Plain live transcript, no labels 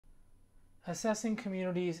Assessing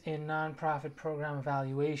communities in nonprofit program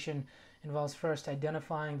evaluation involves first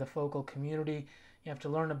identifying the focal community. You have to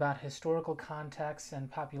learn about historical contexts and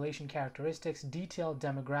population characteristics, detailed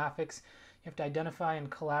demographics. You have to identify and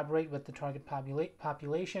collaborate with the target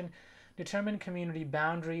population, determine community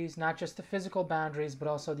boundaries, not just the physical boundaries, but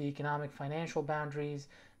also the economic, financial boundaries,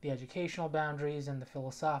 the educational boundaries, and the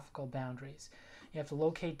philosophical boundaries. You have to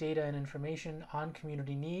locate data and information on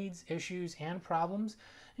community needs, issues, and problems.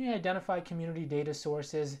 You identify community data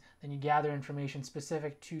sources, then you gather information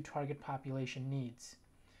specific to target population needs.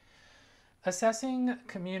 Assessing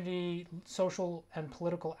community social and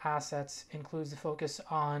political assets includes the focus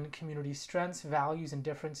on community strengths, values, and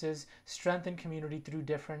differences. Strengthen community through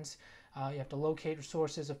difference. You have to locate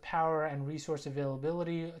sources of power and resource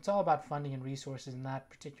availability. It's all about funding and resources in that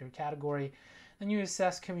particular category. Then you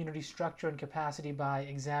assess community structure and capacity by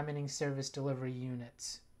examining service delivery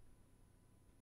units.